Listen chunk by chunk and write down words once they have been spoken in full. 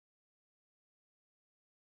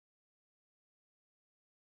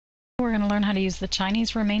We're going to learn how to use the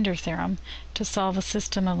Chinese Remainder Theorem to solve a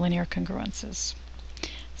system of linear congruences.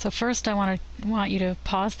 So first I want you to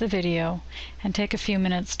pause the video and take a few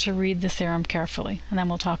minutes to read the theorem carefully, and then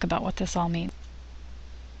we'll talk about what this all means.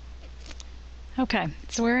 Okay,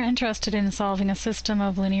 so we're interested in solving a system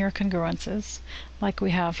of linear congruences like we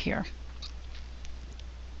have here.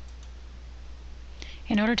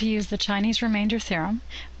 In order to use the Chinese Remainder Theorem,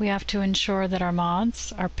 we have to ensure that our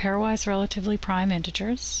mods are pairwise relatively prime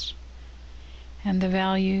integers, and the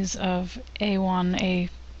values of a1,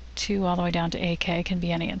 a2, all the way down to ak can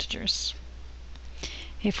be any integers.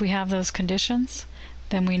 If we have those conditions,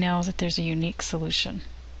 then we know that there's a unique solution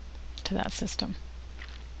to that system.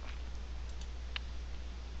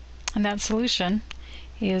 And that solution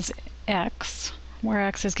is x, where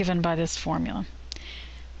x is given by this formula.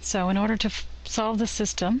 So in order to solve the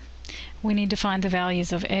system, we need to find the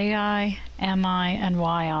values of ai, mi, and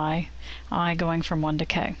yi, I going from 1 to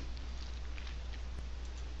k.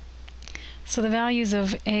 So the values of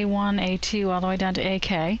a1, a2, all the way down to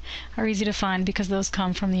ak are easy to find because those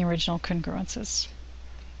come from the original congruences.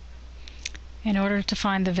 In order to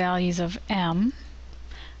find the values of m,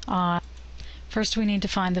 first we need to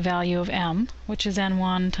find the value of m, which is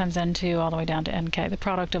n1 times n2 all the way down to nk, the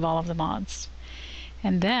product of all of the mods.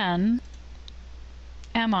 And then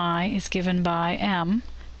mi is given by m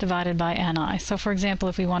divided by ni. So for example,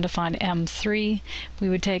 if we want to find m3, we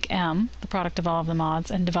would take m, the product of all of the mods,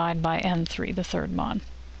 and divide by n3, the third mod.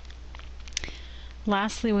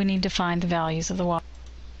 Lastly, we need to find the values of the y.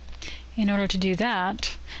 In order to do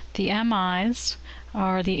that, the mi's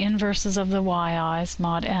are the inverses of the yi's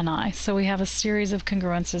mod ni. So we have a series of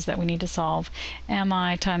congruences that we need to solve.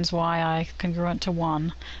 Mi times yi congruent to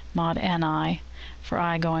 1 mod ni for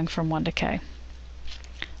I going from 1 to k.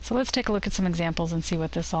 So let's take a look at some examples and see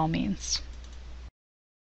what this all means.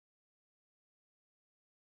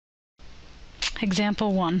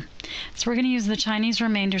 Example 1. So we're going to use the Chinese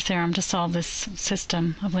Remainder Theorem to solve this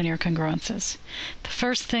system of linear congruences. The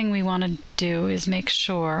first thing we want to do is make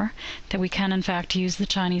sure that we can in fact use the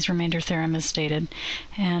Chinese Remainder Theorem as stated,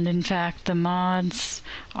 and in fact the mods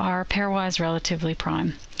are pairwise relatively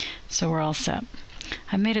prime. So we're all set.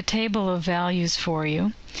 I've made a table of values for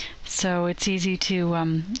you, so it's easy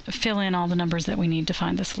to fill in all the numbers that we need to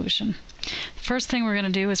find the solution. First thing we're going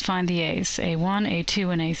to do is find the a's, a1,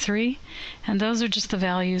 a2, and a3, and those are just the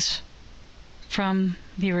values from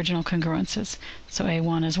the original congruences. So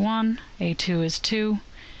a1 is 1, a2 is 2,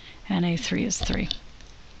 and a3 is 3.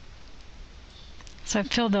 So I've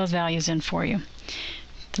filled those values in for you.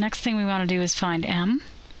 The next thing we want to do is find m.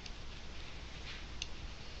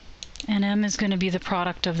 And m is going to be the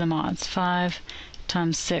product of the mods, 5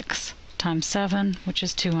 times 6 times 7, which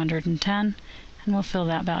is 210, and we'll fill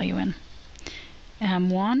that value in.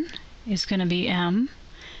 m1 is going to be m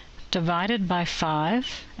divided by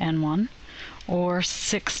 5, n1, or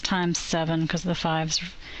 6 times 7, because the 5's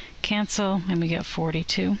cancel, and we get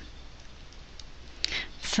 42.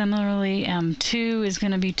 Similarly, m2 is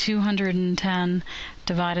going to be 210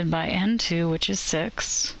 divided by n2, which is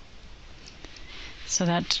 6. So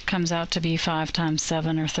that comes out to be 5 times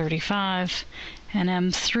 7, or 35. And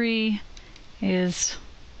m3 is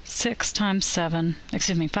 5 times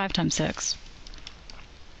 6,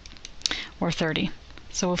 or 30.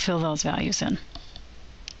 So we'll fill those values in.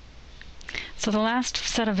 So the last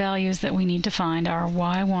set of values that we need to find are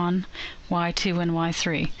y1, y2, and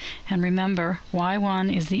y3. And remember,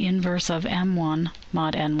 y1 is the inverse of m1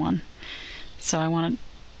 mod n1. So I want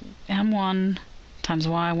m1 times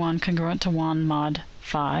y1 congruent to 1 mod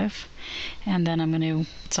 5, and then I'm going to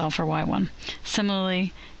solve for y1.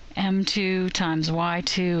 Similarly, m2 times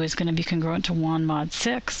y2 is going to be congruent to 1 mod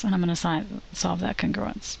 6, and I'm going to solve that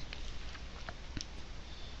congruence.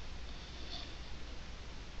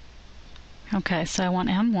 Okay, so I want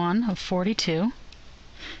m1 of 42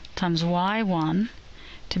 times y1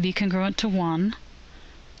 to be congruent to 1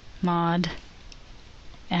 mod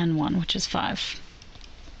n1, which is 5.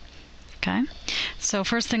 Okay, so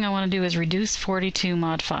first thing I want to do is reduce 42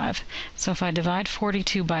 mod 5. So if I divide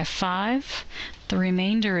 42 by 5, the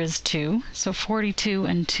remainder is 2. So 42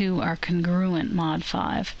 and 2 are congruent mod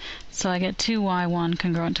 5. So I get 2y1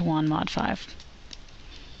 congruent to 1 mod 5.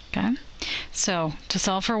 Okay, so to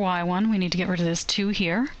solve for y1, we need to get rid of this 2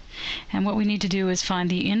 here. And what we need to do is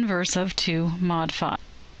find the inverse of 2 mod 5.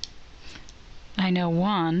 I know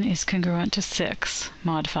 1 is congruent to 6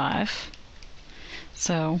 mod 5.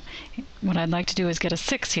 So what I'd like to do is get a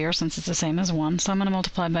 6 here, since it's the same as 1. So I'm going to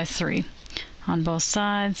multiply by 3 on both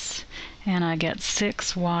sides, and I get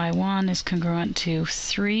 6y1 is congruent to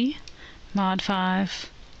 3 mod 5,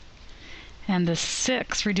 And the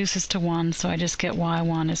 6 reduces to 1, so I just get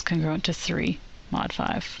y1 is congruent to 3 mod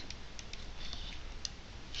 5.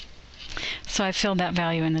 So I filled that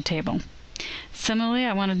value in the table. Similarly,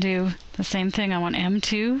 I want to do the same thing. I want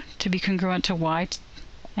m2 to be congruent to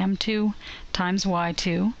m2 times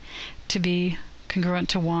y2 to be congruent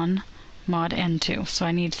to 1 mod n2. So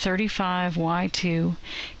I need 35 y2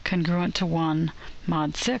 congruent to 1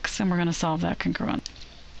 mod 6, and we're going to solve that congruent.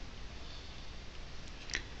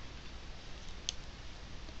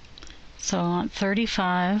 So I want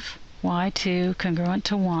 35 y2 congruent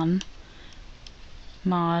to 1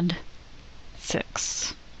 mod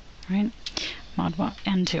 6, right? Mod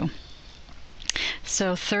n2.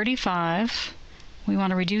 So 35, we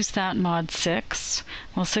want to reduce that mod 6.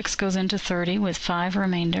 Well, 6 goes into 30 with 5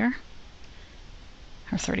 remainder,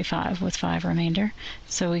 or 35 with 5 remainder.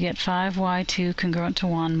 So we get 5y2 congruent to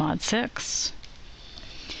 1 mod 6.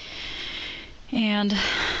 And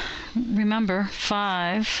remember,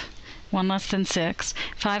 5, 1 less than 6.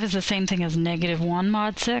 5 is the same thing as negative 1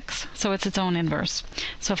 mod 6, so it's its own inverse.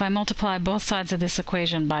 So if I multiply both sides of this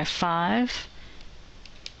equation by 5,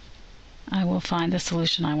 I will find the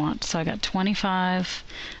solution I want. So I got 25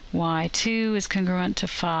 y2 is congruent to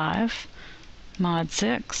 5 mod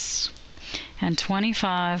 6, and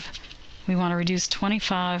 25, we want to reduce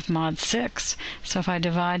 25 mod 6, so if I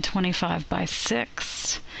divide 25 by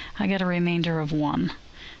 6, I get a remainder of 1.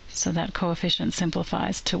 So that coefficient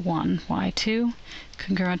simplifies to 1 y2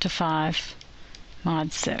 congruent to 5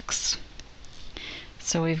 mod 6.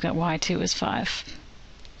 So we've got y2 is 5.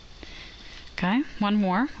 Okay, one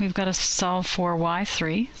more. We've got to solve for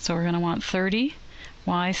y3. So we're going to want 30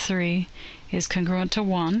 y3 is congruent to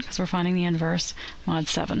 1, because we're finding the inverse, mod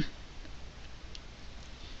 7.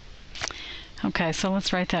 Okay, so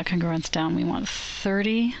let's write that congruence down. We want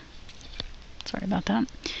 30, sorry about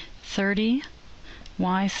that, 30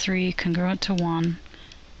 y3 congruent to 1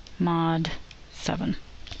 mod 7.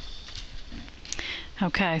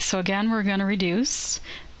 Okay, so again we're going to reduce.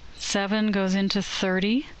 7 goes into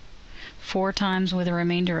 30 4 times with a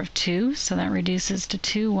remainder of 2, so that reduces to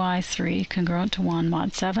 2y3 congruent to 1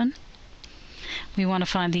 mod 7. We want to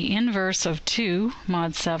find the inverse of 2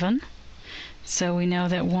 mod 7, so we know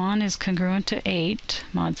that 1 is congruent to 8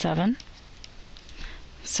 mod 7.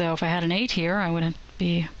 So if I had an 8 here, I would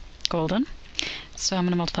be golden. So I'm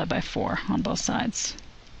going to multiply by 4 on both sides.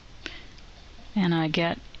 And I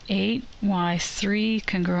get 8y3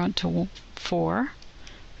 congruent to 4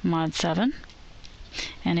 mod 7.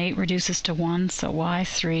 And 8 reduces to 1, so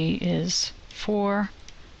y3 is 4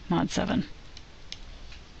 mod 7.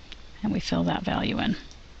 And we fill that value in.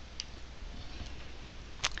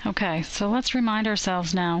 Okay, so let's remind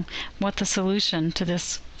ourselves now what the solution to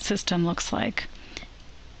this system looks like.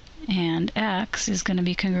 And x is going to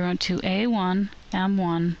be congruent to a1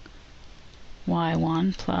 m1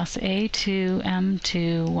 y1 plus a2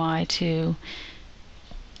 m2 y2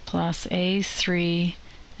 plus a3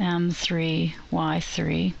 m3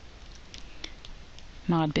 y3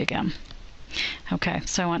 mod big M. Okay,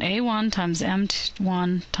 so I want a1 times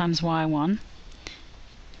m1 times y1.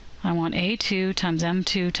 I want a2 times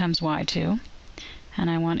m2 times y2. And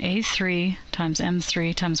I want a3 times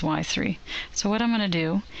m3 times y3. So what I'm going to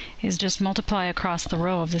do is just multiply across the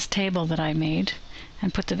row of this table that I made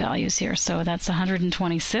and put the values here. So that's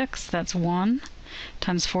 126, that's 1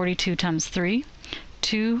 times 42 times 3.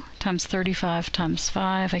 2 times 35 times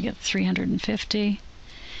 5, I get 350.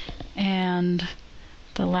 And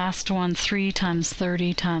the last one, 3 times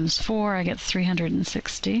 30 times 4, I get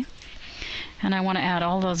 360. And I want to add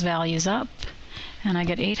all those values up, and I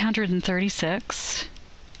get 836.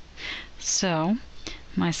 So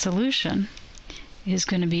my solution is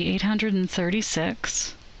going to be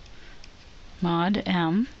 836 mod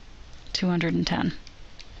M 210.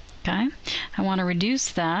 Okay, I want to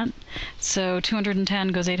reduce that, so 210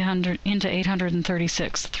 goes into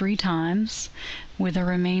 836 3 times with a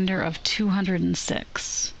remainder of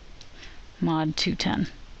 206 mod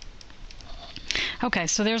 210. Okay,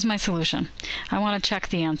 so there's my solution. I want to check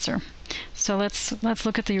the answer. So let's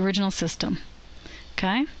look at the original system.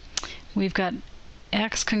 Okay, we've got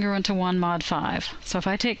x congruent to 1 mod 5. So if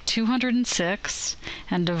I take 206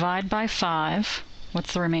 and divide by 5,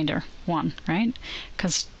 what's the remainder? 1, right?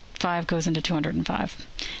 Because 5 goes into 205.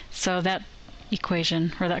 So that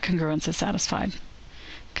equation, or that congruence, is satisfied.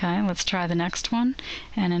 Okay, let's try the next one.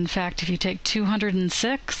 And in fact, if you take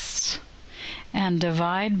 206 and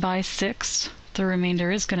divide by 6, the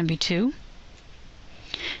remainder is going to be 2.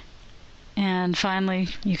 And finally,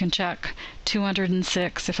 you can check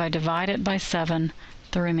 206. If I divide it by 7,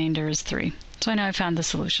 the remainder is 3. So now I found the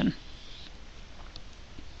solution.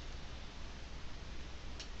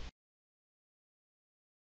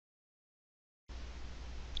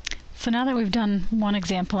 So now that we've done one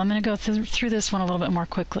example, I'm going to go through this one a little bit more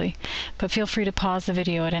quickly, but feel free to pause the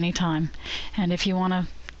video at any time. And if you want to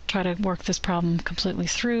try to work this problem completely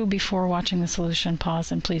through before watching the solution,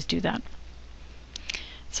 pause and please do that.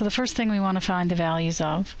 So the first thing we want to find the values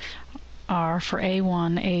of are for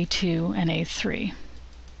A1, A2, and A3.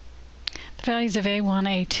 The values of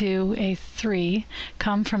A1, A2, A3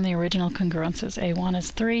 come from the original congruences. A1 is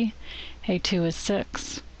 3, A2 is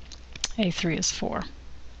 6, A3 is 4.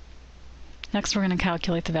 Next we're going to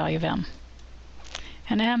calculate the value of m.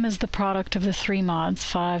 And m is the product of the three mods,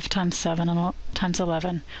 5 times 7 times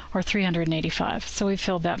 11, or 385. So we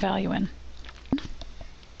filled that value in.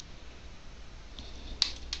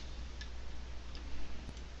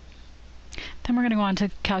 Then we're going to go on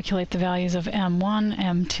to calculate the values of m1,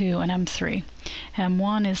 m2, and m3.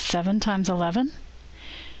 m1 is 7 times 11,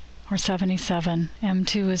 or 77.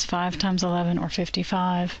 m2 is 5 times 11, or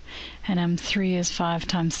 55. And m3 is 5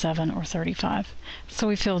 times 7, or 35. So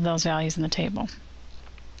we filled those values in the table.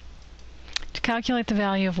 To calculate the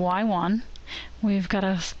value of y1, we've got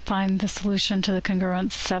to find the solution to the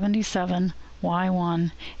congruence 77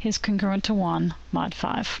 y1 is congruent to 1 mod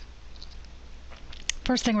 5.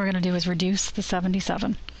 First thing we're going to do is reduce the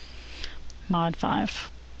 77 mod 5.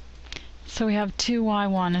 So we have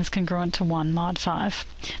 2y1 is congruent to 1 mod 5.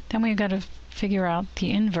 Then we've got to figure out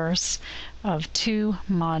the inverse of 2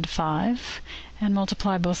 mod 5 and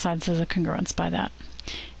multiply both sides of the congruence by that.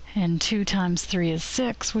 And 2 times 3 is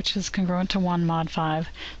 6, which is congruent to 1 mod 5.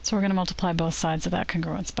 So we're going to multiply both sides of that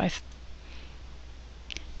congruence by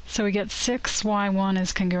so we get 6y1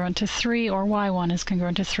 is congruent to 3, or y1 is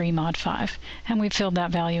congruent to 3 mod 5. And we filled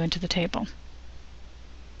that value into the table.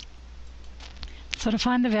 So to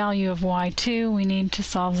find the value of y2, we need to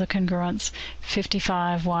solve the congruence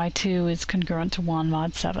 55 y2 is congruent to 1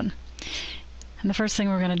 mod 7. And the first thing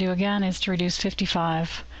we're going to do again is to reduce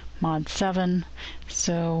 55 mod 7.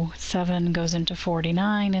 So 7 goes into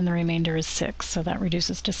 49, and the remainder is 6. So that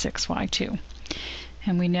reduces to 6y2.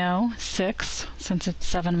 And we know 6, since it's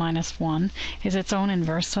 7 minus 1, is its own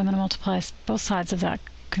inverse. So I'm going to multiply both sides of that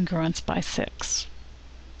congruence by 6.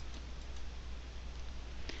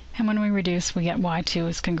 And when we reduce, we get y2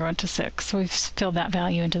 is congruent to 6. So we've filled that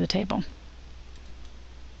value into the table.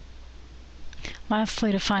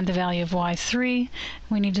 Lastly, to find the value of y3,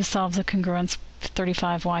 we need to solve the congruence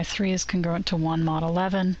 35y3 is congruent to 1 mod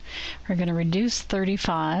 11. We're going to reduce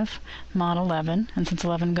 35 mod 11, and since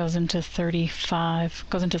 11 goes into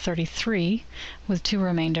 33 with 2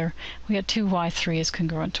 remainder, we get 2y3 is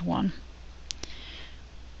congruent to 1.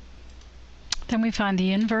 Then we find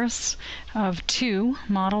the inverse of 2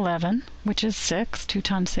 mod 11, which is 6. 2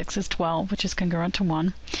 times 6 is 12, which is congruent to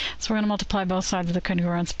 1. So we're going to multiply both sides of the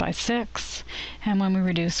congruence by 6. And when we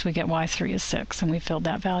reduce, we get y3 is 6. And we filled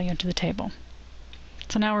that value into the table.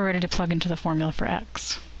 So now we're ready to plug into the formula for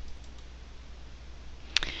x.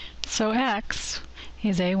 So x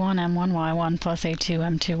is a1, m1, y1 plus a2,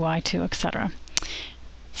 m2, y2, etc.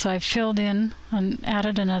 So I've filled in and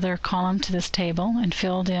added another column to this table and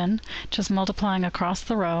filled in, just multiplying across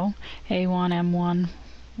the row, a1, m1,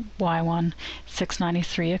 y1,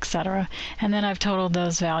 693, etc. And then I've totaled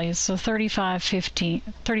those values. So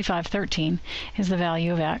 3513 is the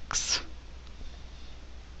value of x.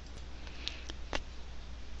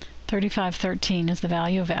 3513 is the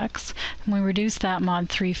value of x. When we reduce that mod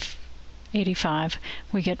 385,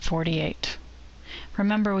 we get 48.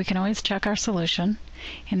 Remember, we can always check our solution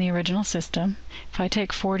in the original system. If I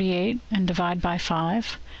take 48 and divide by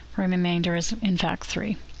 5, the remainder is in fact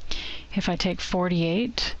 3. If I take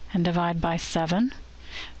 48 and divide by 7,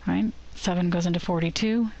 right, 7 goes into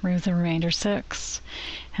 42, leaves the remainder 6,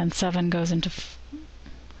 and 7 goes into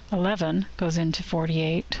 11 goes into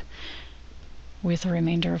 48 with a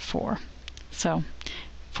remainder of 4. So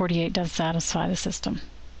 48 does satisfy the system.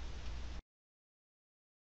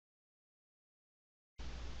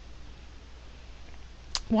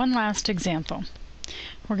 One last example.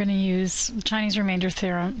 We're going to use the Chinese Remainder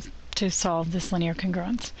Theorem to solve this linear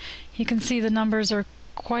congruence. You can see the numbers are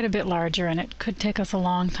quite a bit larger, and it could take us a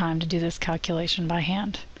long time to do this calculation by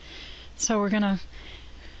hand. So we're going to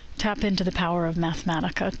tap into the power of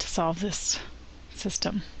Mathematica to solve this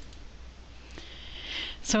system.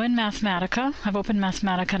 So in Mathematica, I've opened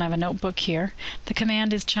Mathematica and I have a notebook here. The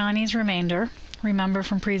command is Chinese Remainder. Remember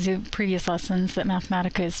from previous lessons that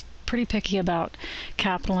Mathematica is pretty picky about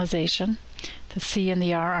capitalization. The C and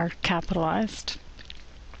the R are capitalized.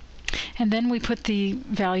 And then we put the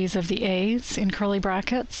values of the A's in curly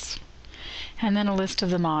brackets, and then a list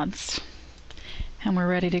of the mods. And we're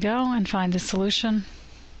ready to go and find the solution.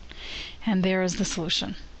 And there is the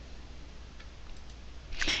solution.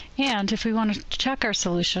 And if we want to check our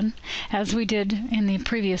solution, as we did in the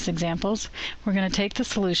previous examples, we're going to take the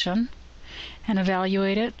solution and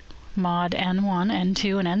evaluate it mod n1,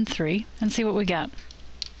 n2, and n3 and see what we get.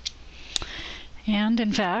 And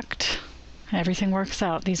in fact, everything works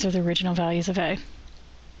out. These are the original values of A.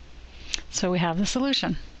 So we have the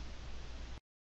solution.